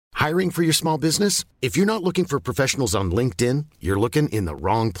Hiring for your small business? If you're not looking for professionals on LinkedIn, you're looking in the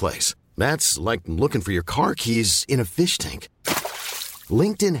wrong place. That's like looking for your car keys in a fish tank.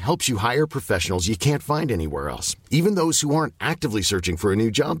 LinkedIn helps you hire professionals you can't find anywhere else, even those who aren't actively searching for a new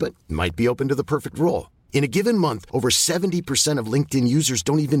job but might be open to the perfect role. In a given month, over 70% of LinkedIn users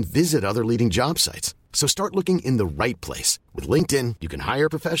don't even visit other leading job sites. So start looking in the right place. With LinkedIn, you can hire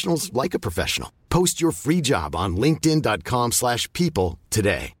professionals like a professional. Post your free job on linkedin.com/people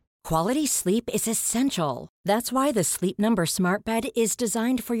today. Quality sleep is essential. That's why the Sleep Number Smart Bed is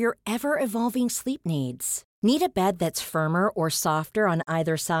designed for your ever-evolving sleep needs. Need a bed that's firmer or softer on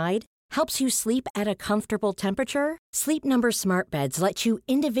either side? Helps you sleep at a comfortable temperature? Sleep Number Smart Beds let you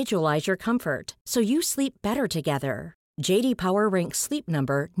individualize your comfort, so you sleep better together. J.D. Power ranks Sleep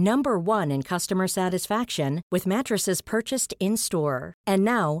Number number 1 in customer satisfaction with mattresses purchased in-store. And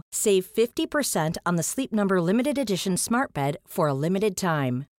now, save 50% on the Sleep Number Limited Edition Smart Bed for a limited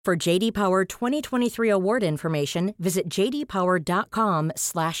time. For J.D. Power 2023 award information, visit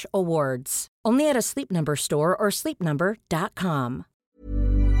jdpower.com/awards. Only at a Sleep Number store or sleepnumber.com.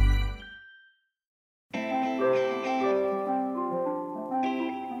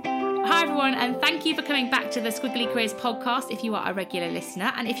 Hi everyone, and thank you for coming back to the Squiggly Careers podcast if you are a regular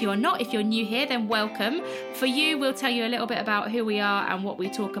listener. And if you are not, if you're new here, then welcome. For you, we'll tell you a little bit about who we are and what we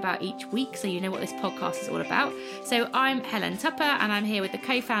talk about each week, so you know what this podcast is all about. So I'm Helen Tupper, and I'm here with the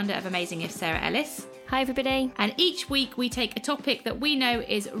co-founder of Amazing If, Sarah Ellis. Hi everybody. And each week we take a topic that we know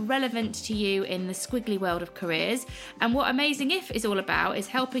is relevant to you in the squiggly world of careers. And what Amazing If is all about is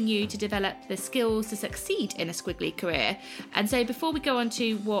helping you to develop the skills to succeed in a squiggly career. And so before we go on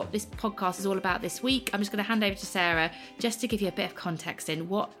to what this podcast is all about this week, I'm just going to hand over to Sarah just to give you a bit of context in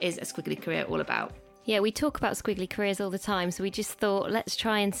what is a squiggly career all about. Yeah, we talk about squiggly careers all the time, so we just thought let's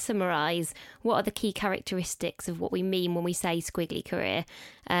try and summarise what are the key characteristics of what we mean when we say squiggly career.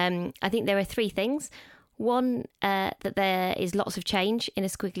 I think there are 3 things. 1, that there is lots of change in a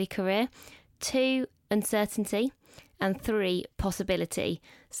squiggly career. 2, uncertainty. And 3, possibility.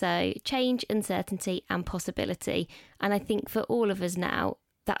 So change, uncertainty and possibility. And I think for all of us now,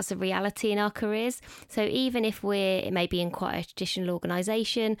 that's a reality in our careers. So even if we're maybe in quite a traditional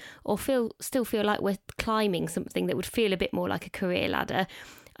organisation or still feel like we're climbing something that would feel a bit more like a career ladder,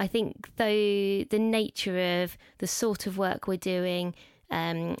 I think though the nature of the sort of work we're doing,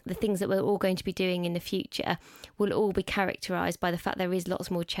 the things that we're all going to be doing in the future will all be characterised by the fact there is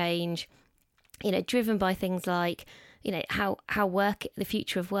lots more change, driven by things like how work, the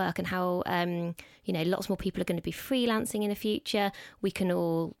future of work, and how lots more people are going to be freelancing in the future. We can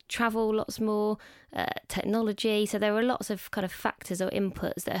all travel lots more, technology. So there are lots of kind of factors or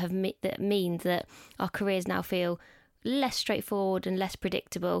inputs that mean that our careers now feel less straightforward and less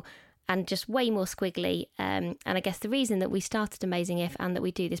predictable and just way more squiggly. And I guess the reason that we started Amazing If and that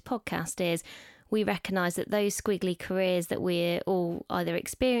we do this podcast is we recognise that those squiggly careers that we're all either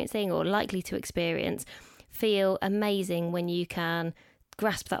experiencing or likely to experience feel amazing when you can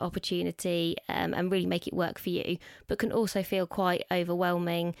grasp that opportunity and really make it work for you, but can also feel quite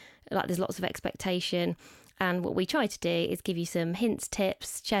overwhelming, like there's lots of expectation. And what we try to do is give you some hints,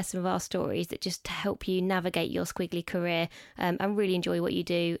 tips, share some of our stories that just help you navigate your squiggly career and really enjoy what you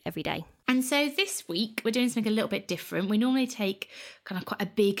do every day. And so this week we're doing something a little bit different. We normally take kind of quite a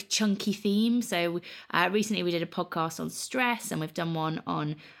big chunky theme. So recently we did a podcast on stress, and we've done one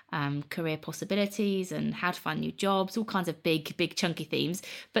on career possibilities and how to find new jobs, all kinds of big chunky themes.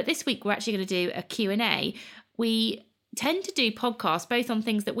 But this week we're actually going to do a Q&A. We tend to do podcasts both on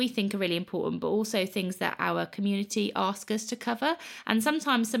things that we think are really important, but also things that our community ask us to cover. And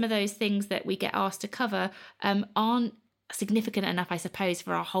sometimes some of those things that we get asked to cover aren't significant enough, I suppose,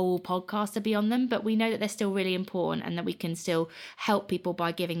 for our whole podcast to be on them, but we know that they're still really important and that we can still help people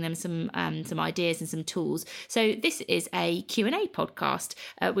by giving them some ideas and some tools. So this is a Q&A podcast.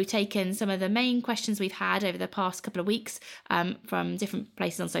 We've taken some of the main questions we've had over the past couple of weeks from different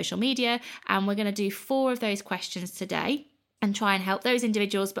places on social media, and we're going to do 4 of those questions today and try and help those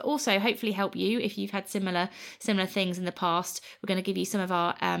individuals, but also hopefully help you if you've had similar things in the past. We're going to give you some of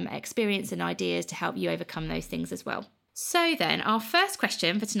our experience and ideas to help you overcome those things as well. So then, our first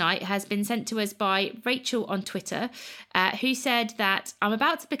question for tonight has been sent to us by Rachel on Twitter, who said that I'm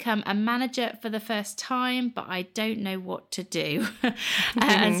about to become a manager for the first time, but I don't know what to do.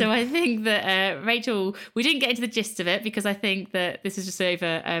 And so I think that Rachel, we didn't get into the gist of it because I think that this is just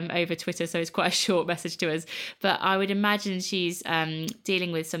over Twitter, so it's quite a short message to us. But I would imagine she's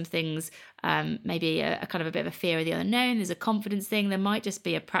dealing with some things. Maybe a kind of a bit of a fear of the unknown. There's a confidence thing. There might just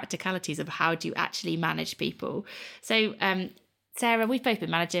be a practicalities of how do you actually manage people. So Sarah, we've both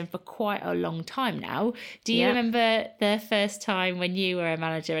been managing for quite a long time now. Do you Yeah. remember the first time when you were a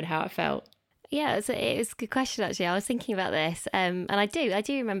manager and how it felt? Yeah, it was a good question, actually. I was thinking about this, and I do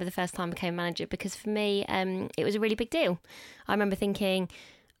remember the first time I became manager, because for me, it was a really big deal. I remember thinking,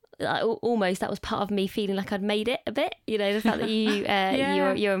 almost that was part of me feeling like I'd made it a bit. You know, the fact that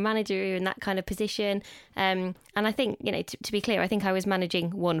you're a manager, you're in that kind of position, and I think, you know, to be clear, I think I was managing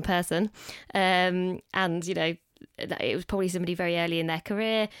one person, and you know, it was probably somebody very early in their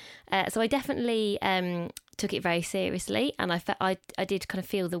career, so I definitely took it very seriously, and I did kind of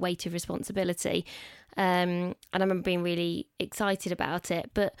feel the weight of responsibility, and I remember being really excited about it.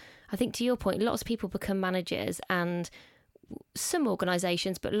 But I think, to your point, lots of people become managers, and some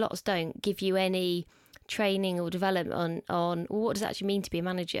organisations, but lots don't, give you any training or development on what does it actually mean to be a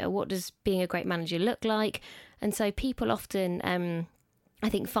manager, what does being a great manager look like. And so people often I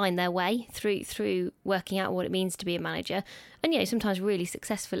think find their way through working out what it means to be a manager, and, you know, sometimes really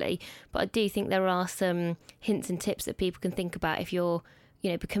successfully. But I do think there are some hints and tips that people can think about if you're, you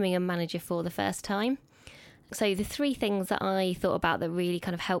know, becoming a manager for the first time. So the 3 things that I thought about that really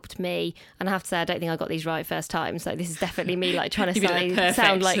kind of helped me, and I have to say, I don't think I got these right first time. So this is definitely me like trying to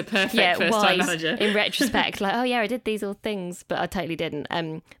sound like wise manager in retrospect, like, oh yeah, I did these all things, but I totally didn't.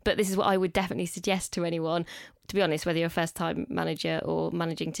 But this is what I would definitely suggest to anyone, to be honest, whether you're a first time manager or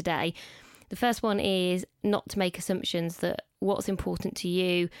managing today. The first one is not to make assumptions that what's important to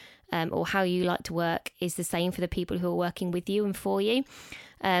you or how you like to work is the same for the people who are working with you and for you.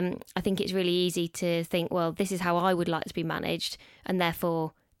 I think it's really easy to think, well, this is how I would like to be managed, and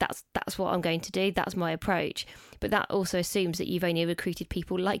therefore that's what I'm going to do. That's my approach. But that also assumes that you've only recruited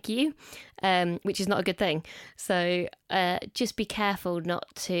people like you, which is not a good thing. So just be careful not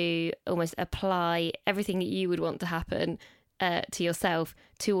to almost apply everything that you would want to happen to yourself,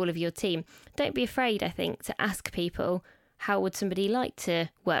 to all of your team. Don't be afraid, I think, to ask people, how would somebody like to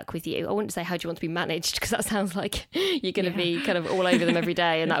work with you? I wouldn't say, how do you want to be managed? Because that sounds like you're going to be kind of all over them every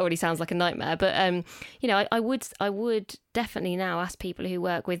day, and that already sounds like a nightmare. But, you know, I would definitely now ask people who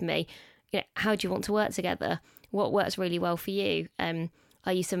work with me, you know, how do you want to work together? What works really well for you?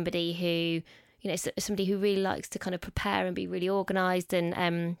 Are you somebody who, you know, somebody who really likes to kind of prepare and be really organised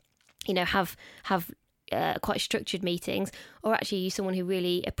and, you know, have quite structured meetings, or actually are you someone who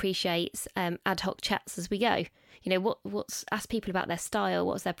really appreciates ad hoc chats as we go? You know, ask people about their style,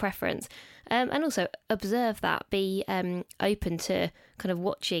 what's their preference, and also observe that. Be open to kind of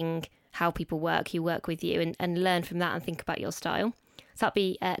watching how people work, who work with you, and learn from that and think about your style. So that'd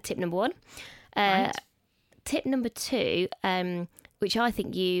be tip number 1. Right. Tip number 2, which I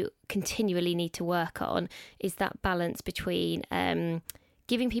think you continually need to work on, is that balance between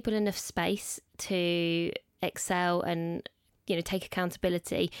giving people enough space to excel and, you know, take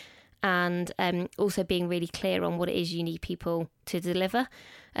accountability, and also being really clear on what it is you need people to deliver.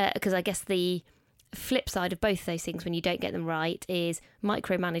 Because I guess the flip side of both of those things, when you don't get them right, is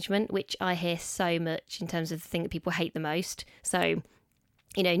micromanagement, which I hear so much in terms of the thing that people hate the most. So,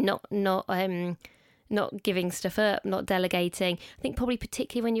 you know, not giving stuff up, not delegating. I think probably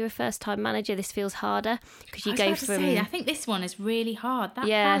particularly when you're a first-time manager, this feels harder, because you go from... I think this one is really hard, that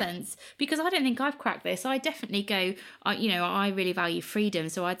balance, because I don't think I've cracked this. I definitely go, you know, I really value freedom,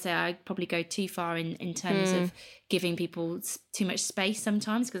 so I'd say I probably go too far in terms of giving people too much space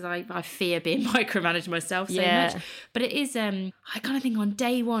sometimes, because I fear being micromanaged myself so much. But it is, I kind of think on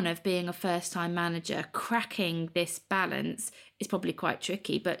day one of being a first-time manager, cracking this balance is probably quite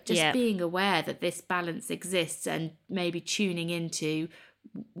tricky, but just being aware that this balance exists and maybe tuning into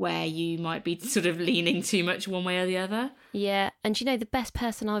where you might be sort of leaning too much one way or the other. Yeah, and you know, the best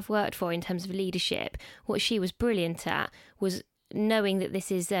person I've worked for in terms of leadership, what she was brilliant at was knowing that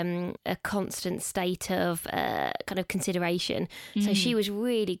this is a constant state of kind of consideration. So she was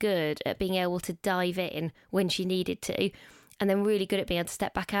really good at being able to dive in when she needed to, and then really good at being able to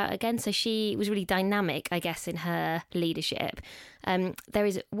step back out again. So she was really dynamic, I guess, in her leadership. There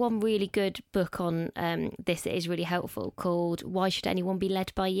is one really good book on this that is really helpful, called Why Should Anyone Be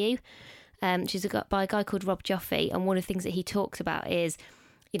Led by You? She's by a guy called Rob Joffe, and one of the things that he talks about is,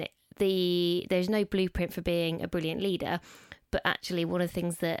 you know, there's no blueprint for being a brilliant leader, but actually one of the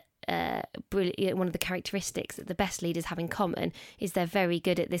things that one of the characteristics that the best leaders have in common is they're very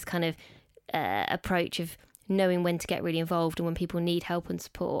good at this kind of approach of knowing when to get really involved and when people need help and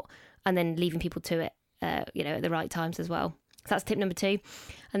support, and then leaving people to it, you know, at the right times as well. So that's tip number 2.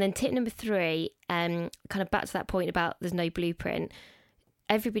 And then tip number 3, kind of back to that point about there's no blueprint.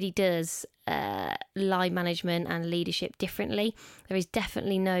 Everybody does line management and leadership differently. There is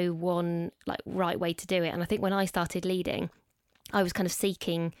definitely no one like right way to do it. And I think when I started leading, I was kind of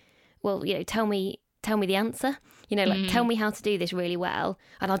seeking, well, you know, tell me tell me the answer. Tell me how to do this really well,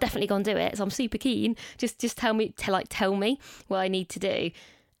 and I'll definitely go and do it. So I'm super keen. Just tell me what I need to do.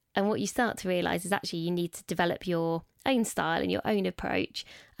 And what you start to realise is actually you need to develop your own style and your own approach,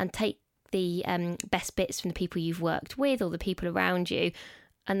 and take the best bits from the people you've worked with or the people around you,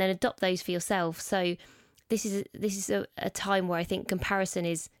 and then adopt those for yourself. So this is a time where I think comparison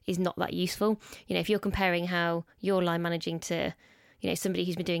is not that useful. If you're comparing how you're line managing to somebody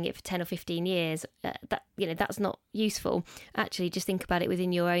who's been doing it for 10 or 15 years, that's not useful. Actually, just think about it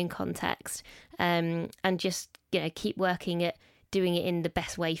within your own context, and just, keep working at doing it in the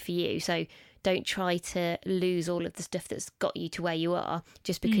best way for you. So don't try to lose all of the stuff that's got you to where you are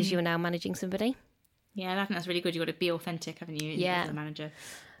just because you're now managing somebody. Yeah, I think that's really good. You've got to be authentic, haven't you, as a manager?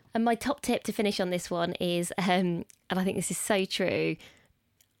 And my top tip to finish on this one is, and I think this is so true,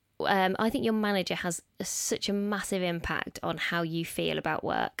 I think your manager has such a massive impact on how you feel about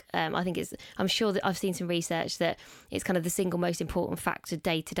work. I'm sure that I've seen some research that it's kind of the single most important factor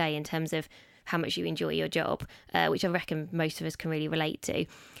day to day in terms of how much you enjoy your job, which I reckon most of us can really relate to.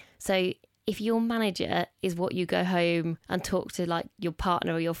 So if your manager is what you go home and talk to like your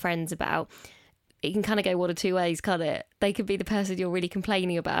partner or your friends about, it can kind of go one of two ways, can't it? They could be the person you're really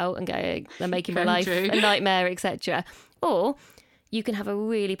complaining about and go, they're making my life a nightmare, etc. Or you can have a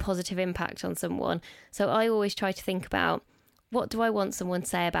really positive impact on someone. So I always try to think about, what do I want someone to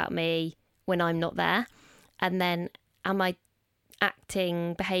say about me when I'm not there? And then am I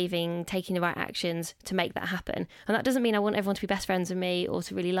acting, behaving, taking the right actions to make that happen? And that doesn't mean I want everyone to be best friends with me or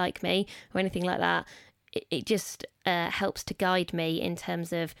to really like me or anything like that. It just helps to guide me in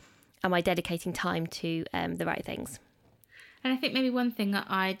terms of, am I dedicating time to the right things? And I think maybe one thing that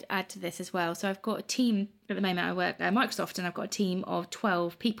I'd add to this as well. So I've got a team at the moment. I work at Microsoft, and I've got a team of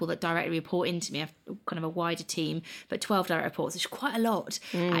 12 people that directly report into me. I have kind of a wider team, but 12 direct reports, which is quite a lot,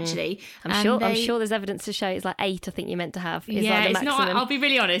 actually. I'm sure there's evidence to show it's like 8. I think you're meant to have. It's like the maximum. Not. I'll be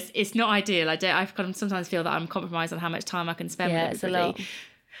really honest. It's not ideal. I kind of sometimes feel that I'm compromised on how much time I can spend with everybody. It's a lot.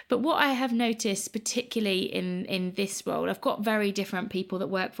 But what I have noticed, particularly in this role, I've got very different people that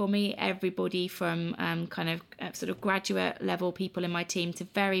work for me, everybody from kind of sort of graduate level people in my team to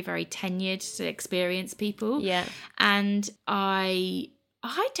very, very tenured, so experienced people. Yeah. And I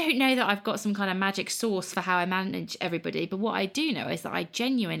don't know that I've got some kind of magic sauce for how I manage everybody, but what I do know is that I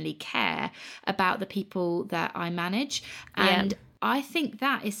genuinely care about the people that I manage. And I think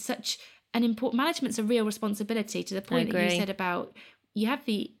that is such an important, management's a real responsibility, to the point that you said about, you have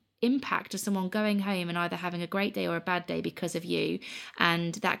the impact of someone going home and either having a great day or a bad day because of you,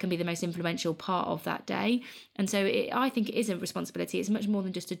 and that can be the most influential part of that day. And so I think it is a responsibility. It's much more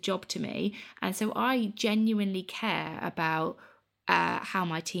than just a job to me, and so I genuinely care about how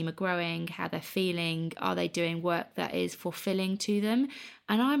my team are growing, how they're feeling, are they doing work that is fulfilling to them.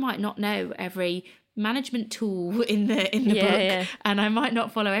 And I might not know every management tool in the book, and I might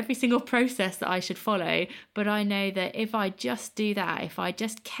not follow every single process that I should follow, but I know that if I just do that, if I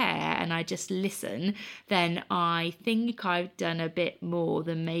just care and I just listen, then I think I've done a bit more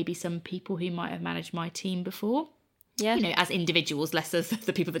than maybe some people who might have managed my team before. Yeah, as individuals, less as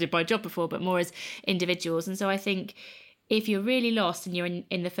the people that did my job before, but more as individuals. And so I think if you're really lost and you're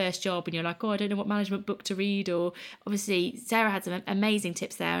in the first job and you're like, I don't know what management book to read, or obviously Sarah had some amazing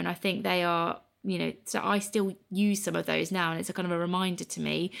tips there, and I think they are, so I still use some of those now, and it's a kind of a reminder to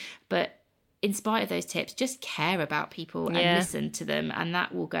me. But in spite of those tips, just care about people and listen to them, and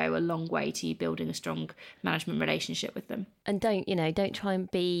that will go a long way to you building a strong management relationship with them. And don't try and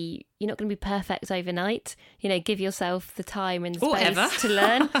you're not going to be perfect overnight. Give yourself the time and space to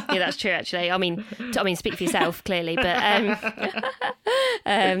learn. Yeah, that's true, actually. I mean, speak for yourself, clearly, but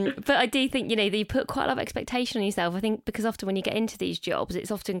but I do think, that you put quite a lot of expectation on yourself. I think because often when you get into these jobs, it's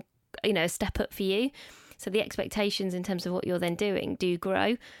often a step up for you, so the expectations in terms of what you're then doing do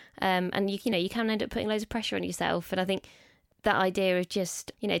grow, and you can end up putting loads of pressure on yourself. And I think that idea of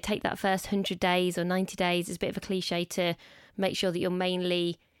just take that first 100 days or 90 days is a bit of a cliche to make sure that you're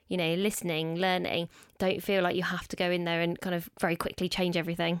mainly listening, learning. Don't feel like you have to go in there and kind of very quickly change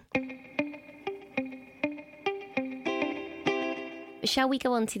everything. Shall we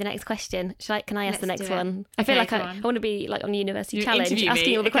go on to the next question? Can I ask the next one? I feel like I want to be like on the university challenge,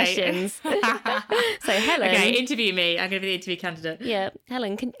 asking all the questions. So Helen, okay, interview me. I'm going to be the interview candidate. Yeah,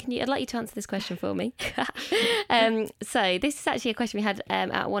 Helen, can you? I'd like you to answer this question for me. So this is actually a question we had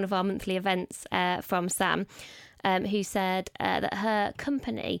at one of our monthly events from Sam, who said that her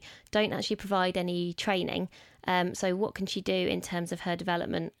company don't actually provide any training. So what can she do in terms of her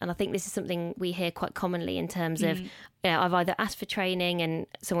development? And I think this is something we hear quite commonly in terms of, I've either asked for training and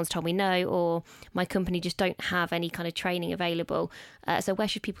someone's told me no, or my company just don't have any kind of training available. So where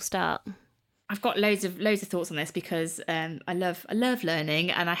should people start? I've got loads of thoughts on this because I love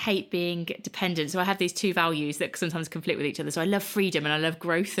learning and I hate being dependent. So I have these two values that sometimes conflict with each other. So I love freedom and I love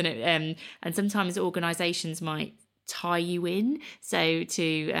growth, and sometimes organisations might tie you in. So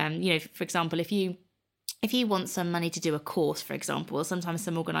to for example, if you want some money to do a course, for example, sometimes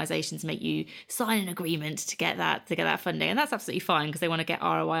some organisations make you sign an agreement to get that funding, and that's absolutely fine because they want to get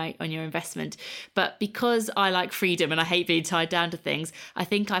ROI on your investment. But because I like freedom and I hate being tied down to things, I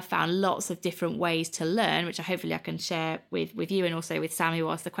think I've found lots of different ways to learn, which hopefully I can share with you and also with Sam, who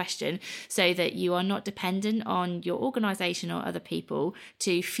asked the question, so that you are not dependent on your organisation or other people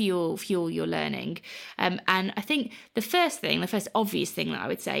to fuel your learning. And I think the first obvious thing that I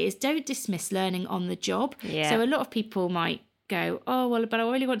would say is don't dismiss learning on the job. Yeah. So a lot of people might go, oh, well, but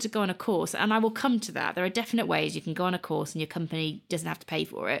I really want to go on a course. And I will come to that. There are definite ways you can go on a course and your company doesn't have to pay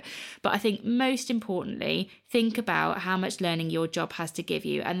for it. But I think most importantly, think about how much learning your job has to give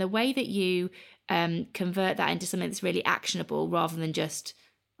you, and the way that you convert that into something that's really actionable rather than just,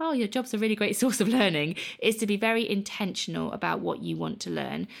 oh, your job's a really great source of learning, is to be very intentional about what you want to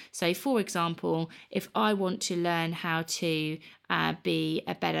learn. So, for example, if I want to learn how to be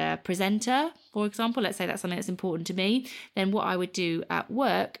a better presenter, for example, let's say that's something that's important to me, then what I would do at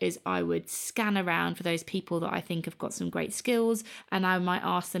work is I would scan around for those people that I think have got some great skills, and I might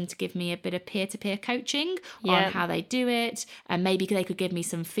ask them to give me a bit of peer-to-peer coaching on how they do it, and maybe they could give me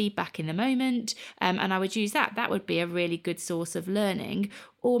some feedback in the moment, and I would use that. That would be a really good source of learning.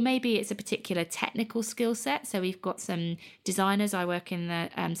 Or maybe it's a particular technical skill set. So we've got some designers. I work in the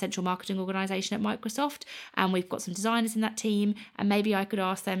central marketing organisation at Microsoft, and we've got some designers in that team, and maybe I could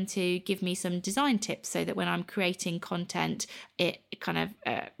ask them to give me some design tips so that when I'm creating content, it kind of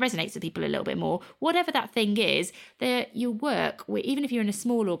resonates with people a little bit more. Whatever that thing is, you work with, even if you're in a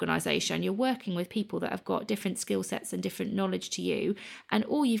small organisation, you're working with people that have got different skill sets and different knowledge to you, and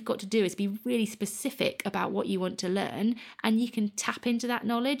all you've got to do is be really specific about what you want to learn, and you can tap into that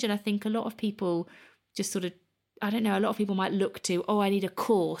knowledge. And I think a lot of people just sort of, I don't know, a lot of people might look to, oh, I need a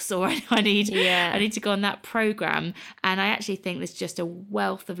course, or I need to go on that program. And I actually think there's just a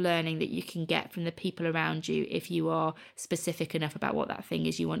wealth of learning that you can get from the people around you if you are specific enough about what that thing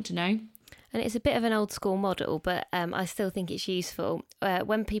is you want to know. And it's a bit of an old school model, but I still think it's useful.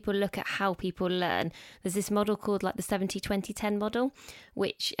 When people look at how people learn, there's this model called like the 70-20-10 model,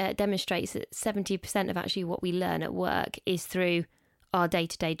 which demonstrates that 70% of actually what we learn at work is through our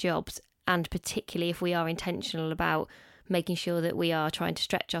day-to-day jobs. And particularly if we are intentional about making sure that we are trying to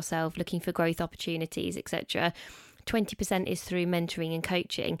stretch ourselves, looking for growth opportunities, etc. 20% is through mentoring and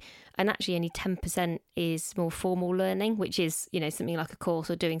coaching, and actually only 10% is more formal learning, which is, something like a course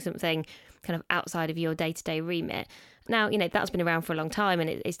or doing something kind of outside of your day-to-day remit. Now, that's been around for a long time and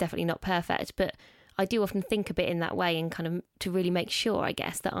it's definitely not perfect, but I do often think a bit in that way, and kind of to really make sure, I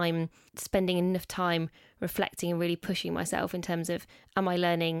guess, that I'm spending enough time reflecting and really pushing myself in terms of, am I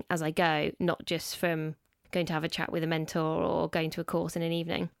learning as I go, not just from going to have a chat with a mentor or going to a course in an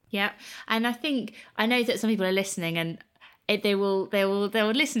evening. Yeah. And I know that some people are listening and they will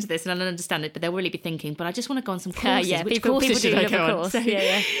listen to this and I'll understand it, but they'll really be thinking, but I just want to go on some courses. Which courses should I go on?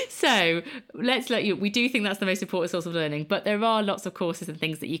 So let's let you, we do think that's the most important source of learning, but there are lots of courses and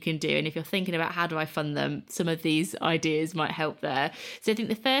things that you can do. And if you're thinking about how do I fund them, some of these ideas might help there. So I think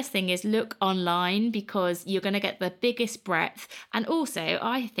the first thing is look online, because you're going to get the biggest breadth. And also,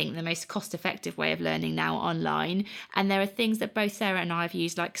 I think the most cost-effective way of learning now online. And there are things that both Sarah and I have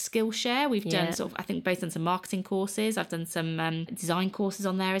used, like Skillshare. We've done I think both done some marketing courses. I've done some design courses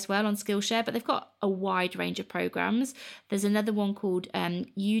on there as well on Skillshare, but they've got a wide range of programs. There's another one called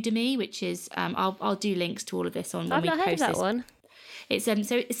Udemy, which is I'll do links to all of this on when we post this. I've not heard of that one. It's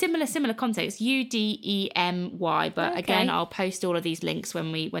so similar content. It's Udemy, but again, I'll post all of these links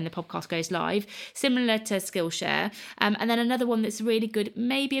when the podcast goes live. Similar to Skillshare, and then another one that's really good,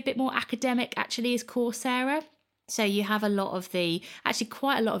 maybe a bit more academic actually, is Coursera. So you have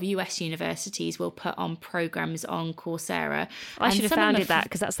quite a lot of US universities will put on programs on Coursera. I should have founded that,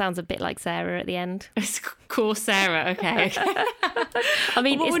 because that sounds a bit like Sarah at the end. It's Coursera, okay. I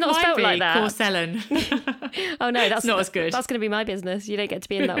mean, it's not spelled like that. Courcellon. Oh no, that's not as good. That's going to be my business. You don't get to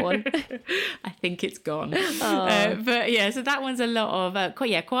be in that one. I think it's gone. But yeah, so that one's a lot of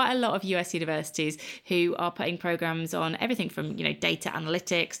quite a lot of US universities who are putting programs on everything from data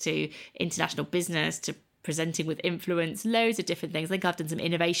analytics to international business to presenting with influence, loads of different things. I think I've done some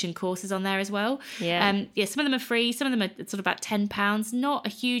innovation courses on there as well. Some of them are free, some of them are sort of about £10, not a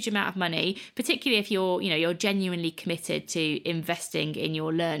huge amount of money, particularly if you're genuinely committed to investing in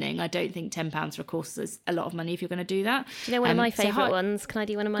your learning. I don't think £10 for a course is a lot of money if you're going to do that. Do you know one of my favourite ones? Can I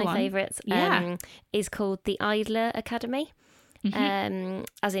do one of my favourites? Is called the Idler Academy.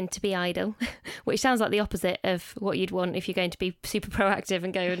 as in to be idle, which sounds like the opposite of what you'd want if you're going to be super proactive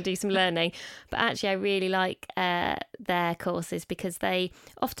and go and do some learning. But actually, I really like their courses because they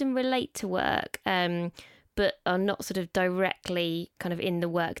often relate to work, but are not sort of directly kind of in the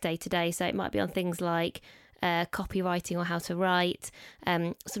work day to day. So it might be on things like copywriting or how to write.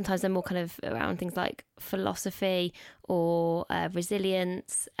 Sometimes they're more kind of around things like philosophy or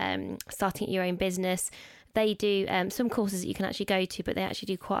resilience, starting your own business. They do some courses that you can actually go to, but they actually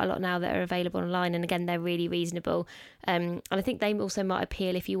do quite a lot now that are available online. And again, they're really reasonable. And I think they also might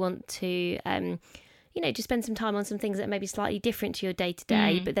appeal if you want to, just spend some time on some things that may be slightly different to your day to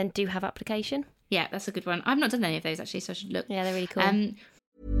day, but then do have application. Yeah, that's a good one. I've not done any of those actually, so I should look. Yeah, they're really cool.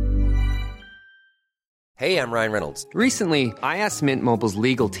 Hey, I'm Ryan Reynolds. Recently, I asked Mint Mobile's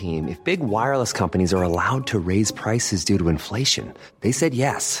legal team if big wireless companies are allowed to raise prices due to inflation. They said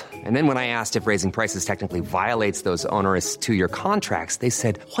yes. And then when I asked if raising prices technically violates those onerous 2-year contracts, they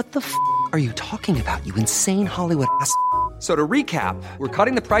said, "What the f*** are you talking about, you insane Hollywood ass?" So to recap, we're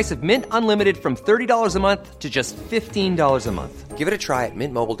cutting the price of Mint Unlimited from $30 a month to just $15 a month. Give it a try at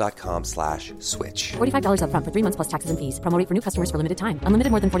mintmobile.com/switch. $45 up front for 3 months plus taxes and fees. Promo rate for new customers for limited time. Unlimited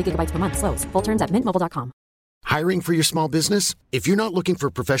more than 40 gigabytes per month. Slows full terms at mintmobile.com. Hiring for your small business? If you're not looking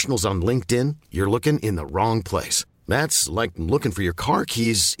for professionals on LinkedIn, you're looking in the wrong place. That's like looking for your car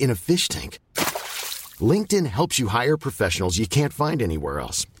keys in a fish tank. LinkedIn helps you hire professionals you can't find anywhere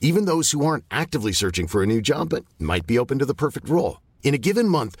else, even those who aren't actively searching for a new job but might be open to the perfect role. In a given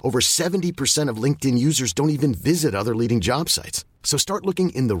month, over 70% of LinkedIn users don't even visit other leading job sites. So start looking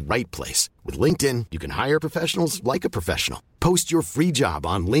in the right place. With LinkedIn, you can hire professionals like a professional. Post your free job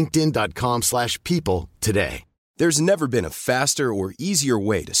on linkedin.com/people today. There's never been a faster or easier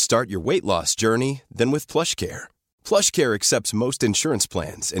way to start your weight loss journey than with PlushCare. PlushCare accepts most insurance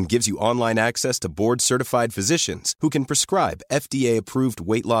plans and gives you online access to board-certified physicians who can prescribe FDA-approved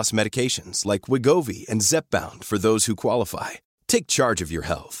weight loss medications like Wegovy and Zepbound for those who qualify. Take charge of your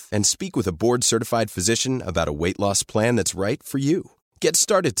health and speak with a board-certified physician about a weight loss plan that's right for you. Get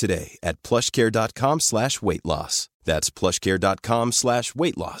started today at plushcare.com/weight loss. That's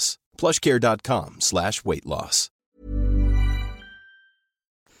plushcare.com/weight loss. plushcare.com/weight loss.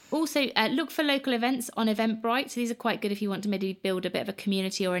 Also, look for local events on Eventbrite. So these are quite good if you want to maybe build a bit of a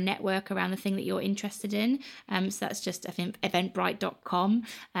community or a network around the thing that you're interested in. So that's just, I think, eventbrite.com.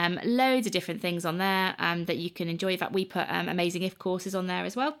 Loads of different things on there that you can enjoy. In fact, we put Amazing If courses on there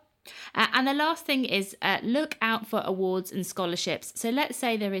as well. And the last thing is look out for awards and scholarships. So let's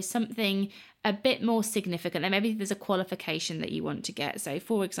say there is something a bit more significant. Maybe there's a qualification that you want to get. So,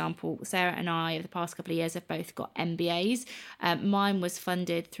 for example, Sarah and I, over the past couple of years, have both got MBAs. Mine was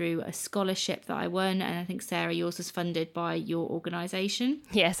funded through a scholarship that I won, and I think, Sarah, yours was funded by your organisation.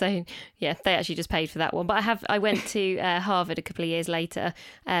 Yeah, so they actually just paid for that one. But I went to Harvard a couple of years later.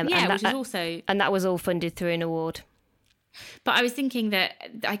 Which is also... And that was all funded through an award. But I was thinking that,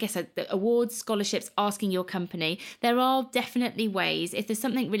 I guess, the awards, scholarships, asking your company, there are definitely ways, if there's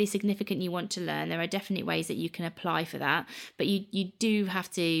something really significant you want to learn, there are definitely ways that you can apply for that. But you do have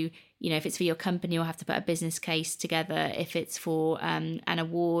to, if it's for your company, you'll have to put a business case together. If it's for an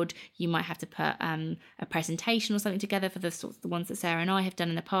award, you might have to put a presentation or something together for the ones that Sarah and I have done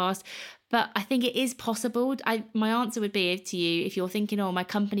in the past. But I think it is possible. My answer would be to you, if you're thinking, my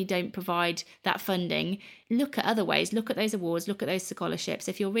company don't provide that funding, look at other ways, look at those awards, look at those scholarships.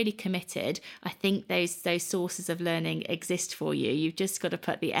 If you're really committed, I think those sources of learning exist for you. You've just got to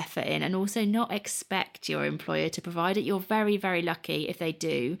put the effort in and also not expect your employer to provide it. You're very, very lucky if they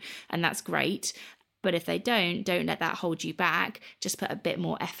do, and that's great. But if they don't let that hold you back. Just put a bit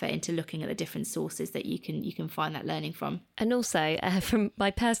more effort into looking at the different sources that you can find that learning from. And also, from my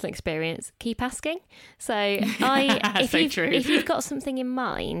personal experience, keep asking. So if you've got something in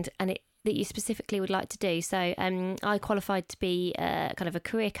mind and that you specifically would like to do. So I qualified to be kind of a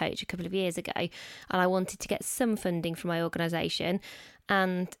career coach a couple of years ago, and I wanted to get some funding from my organisation.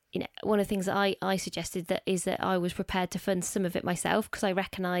 And one of the things that I suggested is that I was prepared to fund some of it myself, because I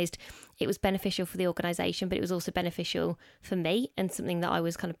recognised it was beneficial for the organisation, but it was also beneficial for me and something that I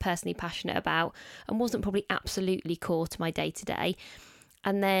was kind of personally passionate about and wasn't probably absolutely core to my day-to-day.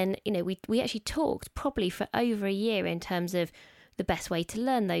 And then, we actually talked probably for over a year in terms of the best way to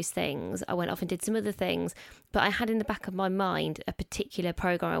learn those things. I went off and did some other things, but I had in the back of my mind a particular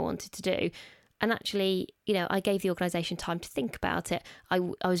programme I wanted to do. And actually, I gave the organisation time to think about it. I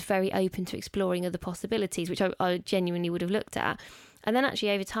was very open to exploring other possibilities, which I genuinely would have looked at. And then actually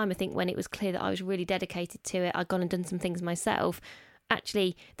over time, I think when it was clear that I was really dedicated to it, I'd gone and done some things myself.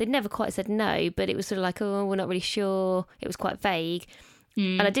 Actually, they'd never quite said no, but it was sort of like, we're not really sure. It was quite vague.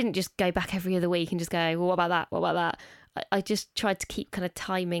 And I didn't just go back every other week and just go, well, what about that? What about that? I just tried to keep kind of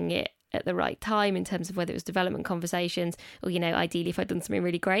timing it at the right time in terms of whether it was development conversations or, you know, ideally if I'd done something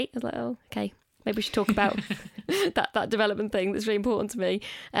really great, I was like, oh, okay, maybe we should talk about that development thing that's really important to me.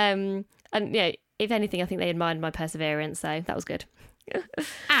 And, you know, if anything, I think they admired my perseverance, so that was good.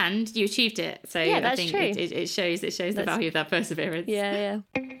 And you achieved it, so yeah, I that's think true. It shows the value of that perseverance. Yeah.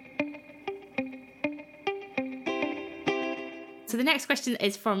 So the next question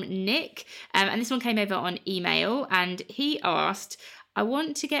is from Nick, and this one came over on email, and he asked, I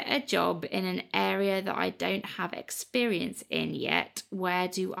want to get a job in an area that I don't have experience in yet. Where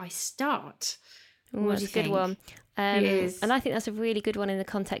do I start? What do you think? Good one. And I think that's a really good one in the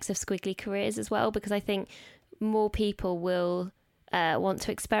context of squiggly careers as well, because I think more people will want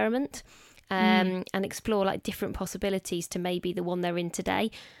to experiment and explore like different possibilities to maybe the one they're in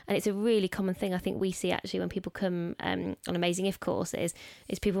today. And it's a really common thing I think we see actually when people come on Amazing If courses,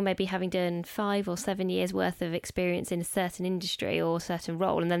 is people maybe having done 5 or 7 years worth of experience in a certain industry or a certain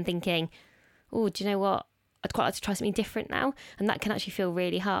role, and then thinking, oh, do you know what? I'd quite like to try something different now. And that can actually feel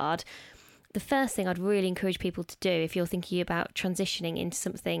really hard. The first thing I'd really encourage people to do if you're thinking about transitioning into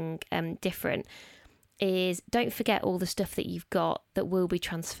something different is don't forget all the stuff that you've got that will be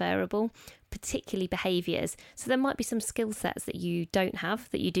transferable, particularly behaviours. So there might be some skill sets that you don't have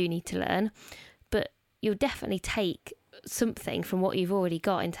that you do need to learn, but you'll definitely take something from what you've already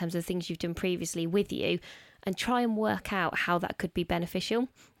got in terms of things you've done previously with you and try and work out how that could be beneficial.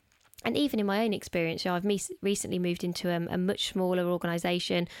 And even in my own experience, I've recently moved into a much smaller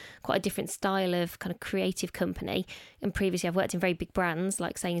organisation, quite a different style of kind of creative company. And previously I've worked in very big brands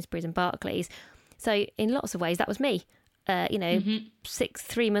like Sainsbury's and Barclays. So in lots of ways, that was me.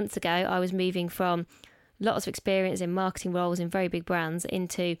 3 months ago, I was moving from lots of experience in marketing roles in very big brands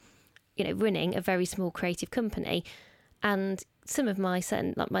into, you know, running a very small creative company. And some of my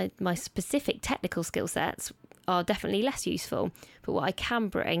certain, like my specific technical skill sets are definitely less useful. But what I can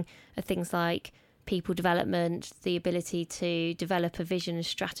bring are things like people development, the ability to develop a vision and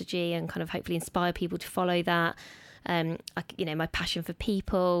strategy and kind of hopefully inspire people to follow that. My passion for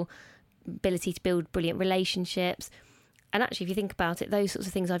people, ability to build brilliant relationships. And actually, if you think about it, those sorts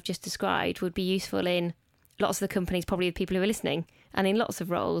of things I've just described would be useful in lots of the companies, probably the people who are listening, and in lots of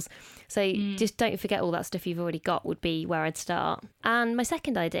roles. So just don't forget all that stuff you've already got would be where I'd start. And my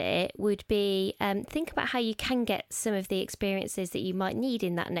second idea would be think about how you can get some of the experiences that you might need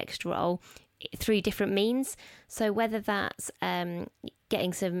in that next role through different means. So whether that's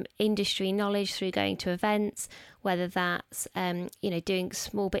getting some industry knowledge through going to events, whether that's doing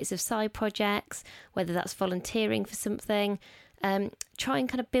small bits of side projects, whether that's volunteering for something, try and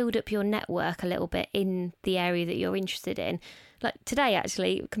kind of build up your network a little bit in the area that you're interested in. Like today,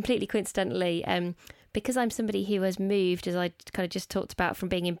 actually, completely coincidentally, because I'm somebody who has moved, as I kind of just talked about, from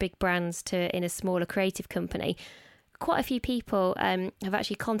being in big brands to in a smaller creative company, quite a few people have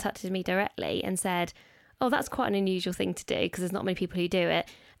actually contacted me directly and said, oh, that's quite an unusual thing to do because there's not many people who do it.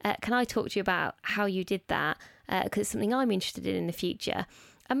 Can I talk to you about how you did that? Because it's something I'm interested in the future.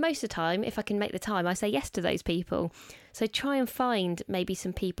 And most of the time, if I can make the time, I say yes to those people. So try and find maybe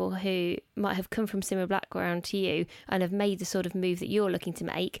some people who might have come from similar background to you and have made the sort of move that you're looking to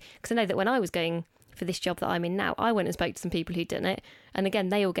make. Because I know that when I was going for this job that I'm in now, I went and spoke to some people who'd done it. And again,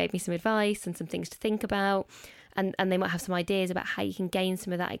 they all gave me some advice and some things to think about. And they might have some ideas about how you can gain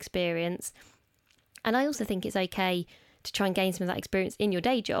some of that experience. And I also think it's okay to try and gain some of that experience in your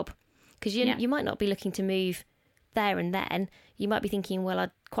day job, because you might not be looking to move there and then. You might be thinking, well,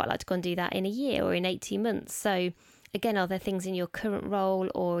 I'd quite like to go and do that in a year or in 18 months. So again, are there things in your current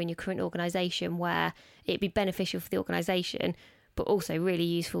role or in your current organisation where it'd be beneficial for the organisation, but also really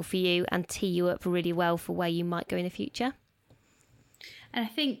useful for you and tee you up really well for where you might go in the future? And I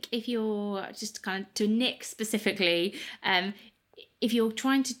think if you're just kind of to Nick specifically, if you're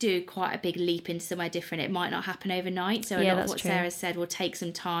trying to do quite a big leap into somewhere different, it might not happen overnight. So a lot of what Sarah said will take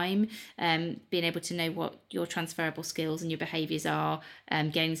some time, being able to know what your transferable skills and your behaviours are,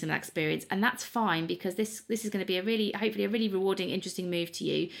 gaining some of that experience. And that's fine, because this is going to be hopefully a really rewarding, interesting move to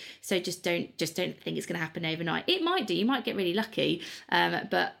you. So just don't think it's going to happen overnight. It might do, you might get really lucky,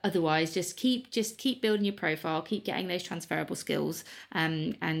 but otherwise just keep building your profile, keep getting those transferable skills,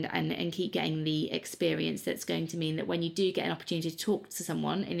 and keep getting the experience that's going to mean that when you do get an opportunity to talk to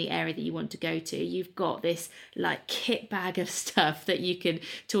someone in the area that you want to go to, you've got this like kit bag of stuff that you can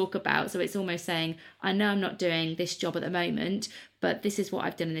talk about. So it's almost saying, I know I'm not doing this job at the moment, but this is what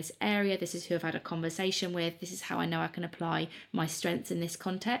I've done in this area, this is who I've had a conversation with, this is how I know I can apply my strengths in this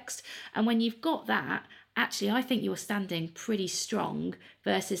context. And when you've got that, actually I think you're standing pretty strong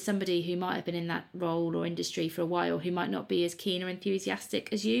versus somebody who might have been in that role or industry for a while, who might not be as keen or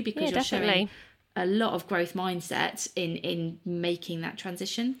enthusiastic as you, because you're showing a lot of growth mindset in making that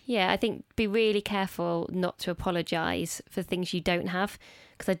transition. Yeah, I think be really careful not to apologise for things you don't have,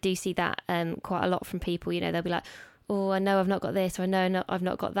 because I do see that quite a lot from people. You know, they'll be like, oh, I know I've not got this, or I know I've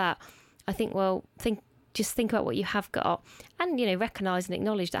not got that. I think, well, just think about what you have got, and, you know, recognise and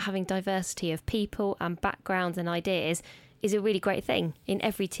acknowledge that having diversity of people and backgrounds and ideas is a really great thing in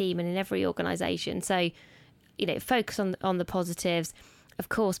every team and in every organisation. So, you know, focus on the positives. Of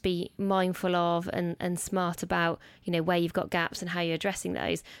course, be mindful of and smart about, you know, where you've got gaps and how you're addressing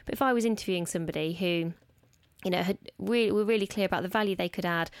those. But if I was interviewing somebody who, you know, were really clear about the value they could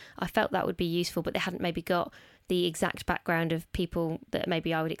add, I felt that would be useful, but they hadn't maybe got the exact background of people that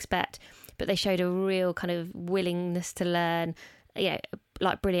maybe I would expect, but they showed a real kind of willingness to learn, you know,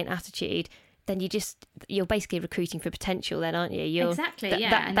 like brilliant attitude, then you're basically recruiting for potential then, aren't you? Exactly,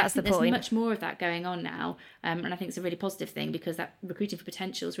 and that's the point. There's much more of that going on now, and I think it's a really positive thing, because that recruiting for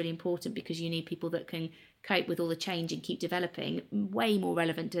potential is really important, because you need people that can cope with all the change and keep developing, way more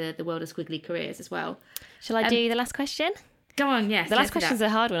relevant to the world of squiggly careers as well. Shall I do the last question? Go on, yes. The last question's a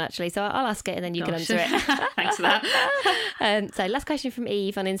hard one, actually, so I'll ask it and then you can answer it. Thanks for that. So last question from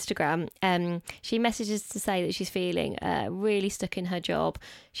Eve on Instagram. She messages to say that she's feeling really stuck in her job.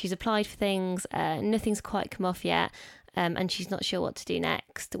 She's applied for things, nothing's quite come off yet, and she's not sure what to do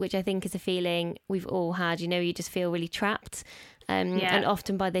next, which I think is a feeling we've all had. You know, you just feel really trapped. And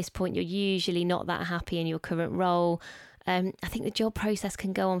often by this point, you're usually not that happy in your current role. I think the job process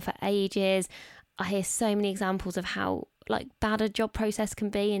can go on for ages. I hear so many examples of how bad a job process can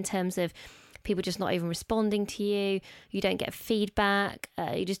be, in terms of people just not even responding to you. You don't get feedback.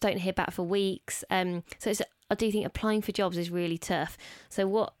 You just don't hear back for weeks. So I do think applying for jobs is really tough.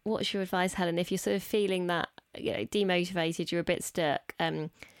 So what's your advice, Helen, if you're sort of feeling that, you know, demotivated, you're a bit stuck?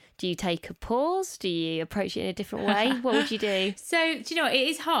 Do you take a pause? Do you approach it in a different way? What would you do? So, do you know what? It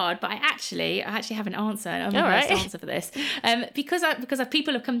is hard, but I actually have an answer. I'm the best answer for this. Because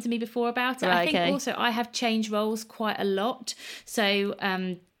people have come to me before about it. Right, I think also I have changed roles quite a lot. So,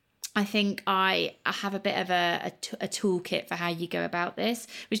 I think I have a bit of a toolkit for how you go about this,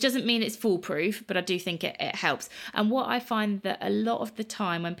 which doesn't mean it's foolproof, but I do think it helps. And what I find that a lot of the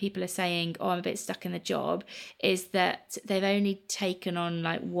time when people are saying, oh, I'm a bit stuck in the job, is that they've only taken on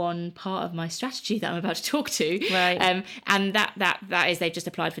one part of my strategy that I'm about to talk to. Right. And that is they've just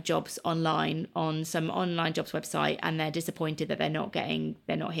applied for jobs online on some online jobs website, and they're disappointed that they're not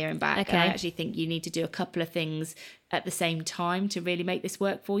hearing back. Okay. And I actually think you need to do a couple of things at the same time to really make this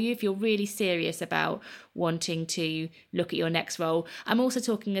work for you, if you're really serious about wanting to look at your next role. I'm also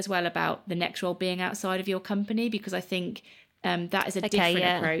talking as well about the next role being outside of your company, because I think that is a different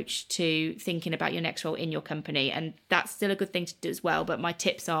approach to thinking about your next role in your company, and that's still a good thing to do as well. But my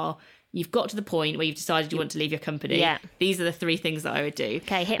tips are, you've got to the point where you've decided you want to leave your company. Yeah. These are the 3 things that I would do.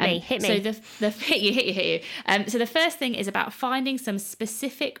 Okay, hit me. So hit you. So the first thing is about finding some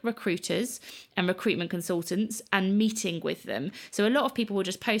specific recruiters and recruitment consultants and meeting with them. So a lot of people will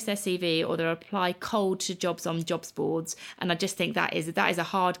just post their CV, or they'll apply cold to jobs on jobs boards. And I just think that is a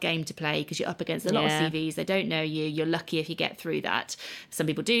hard game to play, because you're up against a lot of CVs. They don't know you. You're lucky if you get through that. Some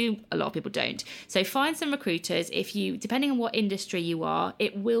people do, a lot of people don't. So find some recruiters. Depending on what industry you are,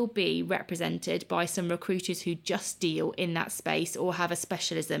 it will be represented by some recruiters who just deal in that space or have a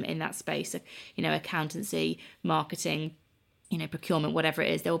specialism in that space, you know, accountancy, marketing, you know, procurement, whatever it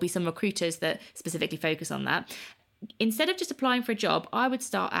is. There will be some recruiters that specifically focus on that. Instead of just applying for a job, I would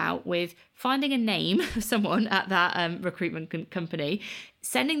start out with finding a name of someone at that recruitment company,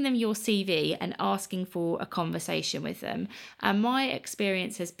 sending them your CV and asking for a conversation with them. And my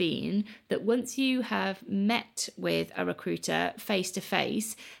experience has been that once you have met with a recruiter face to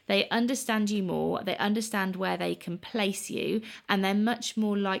face, they understand you more, they understand where they can place you, and they're much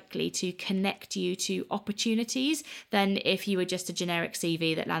more likely to connect you to opportunities than if you were just a generic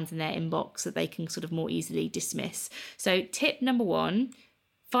CV that lands in their inbox that they can sort of more easily dismiss. So tip number 1,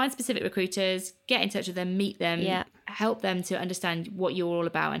 find specific recruiters, get in touch with them, meet them, help them to understand what you're all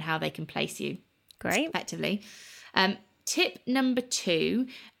about and how they can place you. Great. Effectively. Tip number 2,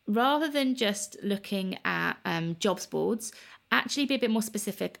 rather than just looking at jobs boards, actually be a bit more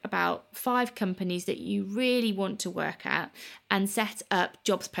specific about 5 companies that you really want to work at and set up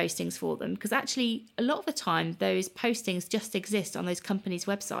jobs postings for them. Because actually, a lot of the time, those postings just exist on those companies'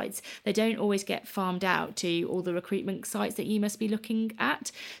 websites. They don't always get farmed out to all the recruitment sites that you must be looking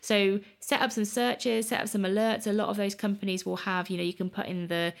at. So set up some searches, set up some alerts. A lot of those companies will have, you know, you can put in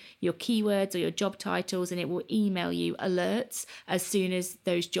your keywords or your job titles, and it will email you alerts as soon as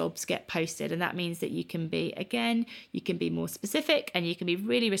those jobs get posted. And that means that you can be more specific, and you can be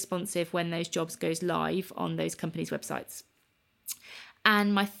really responsive when those jobs goes live on those companies' websites.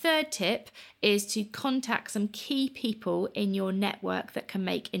 And my third tip is to contact some key people in your network that can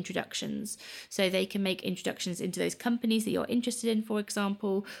make introductions. So they can make introductions into those companies that you're interested in, for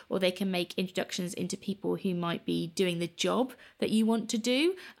example, or they can make introductions into people who might be doing the job that you want to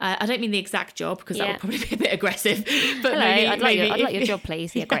do. I don't mean the exact job, because that would probably be a bit aggressive. But Hello, I'd like your job,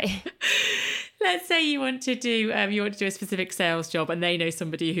 please. Yeah, great. Let's say you want to do a specific sales job, and they know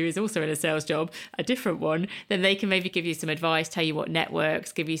somebody who is also in a sales job, a different one. Then they can maybe give you some advice, tell you what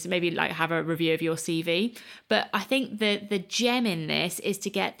networks, give you some, maybe like have a review of your CV. But I think the gem in this is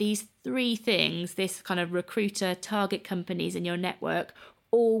to get these three things, this kind of recruiter, target companies in your network,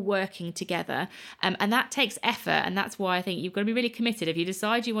 all working together. And that takes effort. And that's why I think you've got to be really committed. If you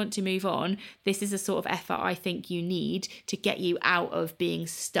decide you want to move on, this is the sort of effort I think you need to get you out of being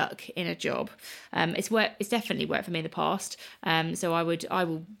stuck in a job. It's definitely worked for me in the past. So I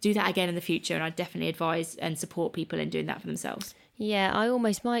will do that again in the future. And I definitely advise and support people in doing that for themselves. Yeah,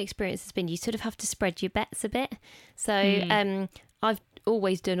 my experience has been you sort of have to spread your bets a bit. So I've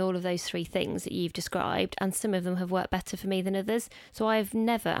always done all of those three things that you've described, and some of them have worked better for me than others. So I've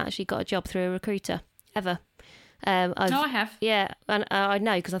never actually got a job through a recruiter, ever. No, I have. Yeah, and I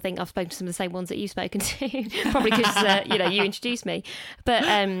know, because I think I've spoken to some of the same ones that you've spoken to, probably because you introduced me. But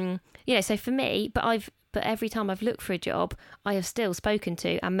so for me, but every time I've looked for a job, I have still spoken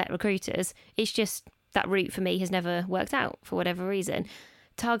to and met recruiters. It's just that route for me has never worked out for whatever reason.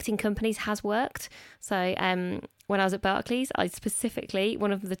 Targeting companies has worked. So when I was at Barclays, I specifically,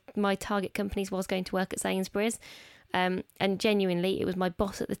 one of my target companies was going to work at Sainsbury's. And genuinely, it was my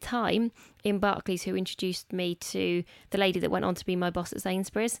boss at the time in Barclays who introduced me to the lady that went on to be my boss at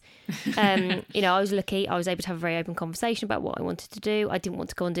Sainsbury's. I was lucky. I was able to have a very open conversation about what I wanted to do. I didn't want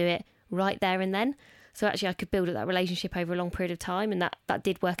to go and do it right there and then. So actually, I could build up that relationship over a long period of time. And that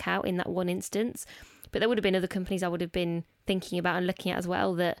did work out in that one instance. But there would have been other companies I would have been thinking about and looking at as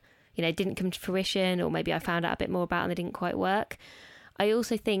well that, didn't come to fruition, or maybe I found out a bit more about and they didn't quite work. I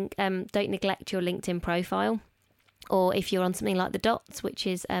also think don't neglect your LinkedIn profile. Or if you're on something like the Dots, which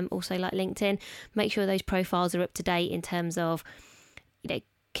is also like LinkedIn, make sure those profiles are up to date in terms of,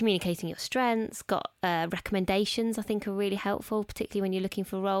 communicating your strengths. Got recommendations, I think, are really helpful, particularly when you're looking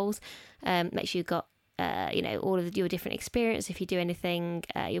for roles. Make sure you've got all of your different experience. If you do anything,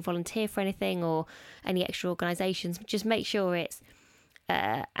 you volunteer for anything or any extra organisations, just make sure it's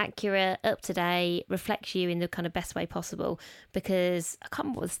accurate, up to date, reflects you in the kind of best way possible. Because I can't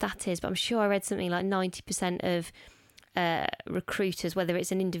remember what the stat is, but I'm sure I read something like 90% of recruiters, whether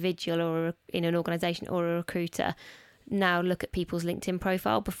it's an individual or in an organisation or a recruiter, now look at people's LinkedIn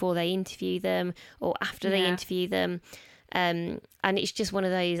profile before they interview them or after they interview them. And it's just one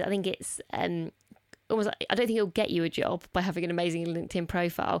of those, I think it's almost like, I don't think it'll get you a job by having an amazing LinkedIn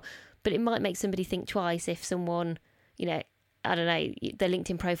profile, but it might make somebody think twice if someone, I don't know, their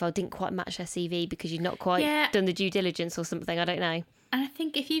LinkedIn profile didn't quite match their CV because you've not quite done the due diligence or something. I don't know. And I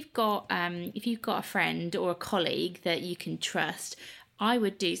think if you've got a friend or a colleague that you can trust, I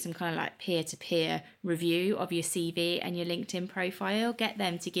would do some kind of like peer-to-peer review of your CV and your LinkedIn profile. Get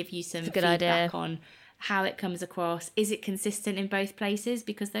them to give you some feedback on how it comes across. Is it consistent in both places?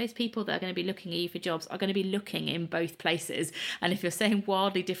 Because those people that are going to be looking at you for jobs are going to be looking in both places. And if you're saying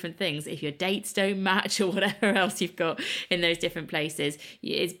wildly different things, if your dates don't match or whatever else you've got in those different places,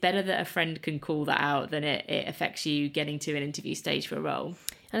 it's better that a friend can call that out than it affects you getting to an interview stage for a role.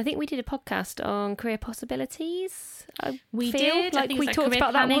 And I think we did a podcast on career possibilities. We did. Like we talked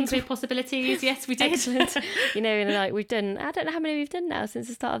about that one. Career possibilities. Yes, we did. Excellent. We've done, I don't know how many we've done now since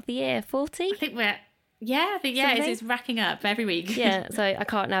the start of the year. 40? I think it's racking up every week. Yeah, so I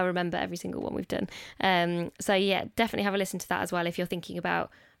can't now remember every single one we've done. So yeah, definitely have a listen to that as well if you're thinking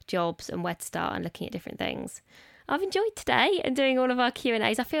about jobs and where to start and looking at different things. I've enjoyed today and doing all of our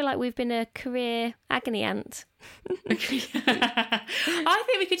Q&As. I feel like we've been a career agony aunt. I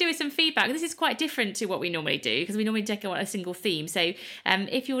think we could do with some feedback. This is quite different to what we normally do because we normally take on a single theme. So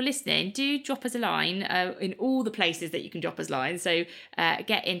if you're listening, do drop us a line in all the places that you can drop us lines. So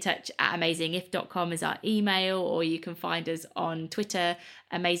get in touch at amazingif.com is our email, or you can find us on Twitter,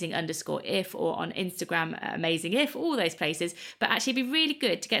 amazing_if, or on Instagram, amazingif, all those places. But actually it'd be really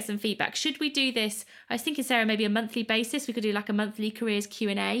good to get some feedback. Should we do this? I was thinking, Sarah, maybe a monthly basis. We could do like a monthly careers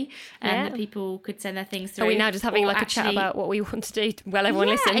Q&A that people could send their things through. Are we now just having a chat about what we want to do while everyone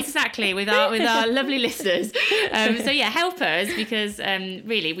listens? Exactly, with our lovely listeners. So help us, because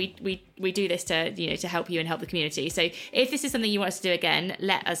really we we do this to, you know, to help you and help the community. So if this is something you want us to do again,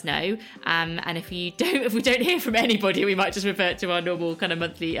 let us know. And if we don't hear from anybody, we might just revert to our normal kind of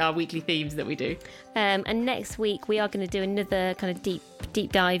our weekly themes that we do. And next week we are going to do another kind of deep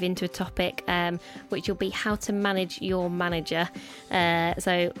dive into a topic, which will be how to manage your manager.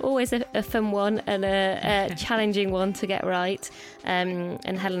 So always a fun one and a challenging one to get right. And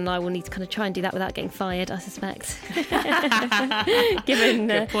Helen and I will need to kind of try and do that without getting fired, I suspect.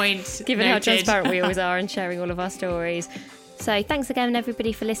 Good point. Given how transparent we always are and sharing all of our stories. So thanks again,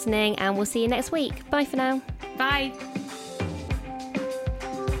 everybody, for listening, and we'll see you next week. Bye for now. Bye.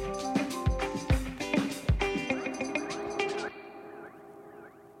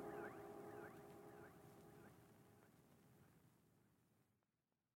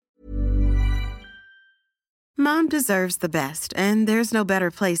 Mom deserves the best, and there's no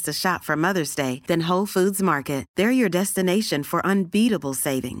better place to shop for Mother's Day than Whole Foods Market. They're your destination for unbeatable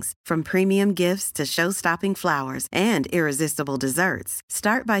savings, from premium gifts to show-stopping flowers and irresistible desserts.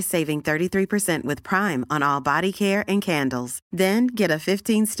 Start by saving 33% with Prime on all body care and candles. Then get a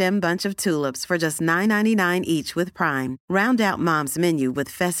 15-stem bunch of tulips for just $9.99 each with Prime. Round out Mom's menu with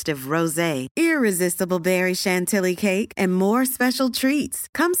festive rosé, irresistible berry chantilly cake, and more special treats.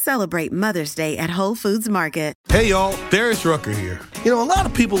 Come celebrate Mother's Day at Whole Foods Market. Hey, y'all, Darius Rucker here. You know, a lot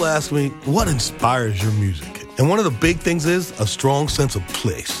of people ask me, what inspires your music? And one of the big things is a strong sense of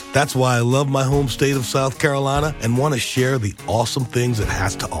place. That's why I love my home state of South Carolina and want to share the awesome things it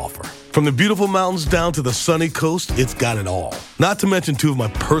has to offer. From the beautiful mountains down to the sunny coast, it's got it all. Not to mention two of my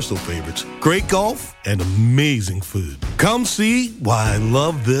personal favorites, great golf and amazing food. Come see why I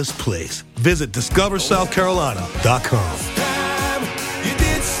love this place. Visit discoversouthcarolina.com.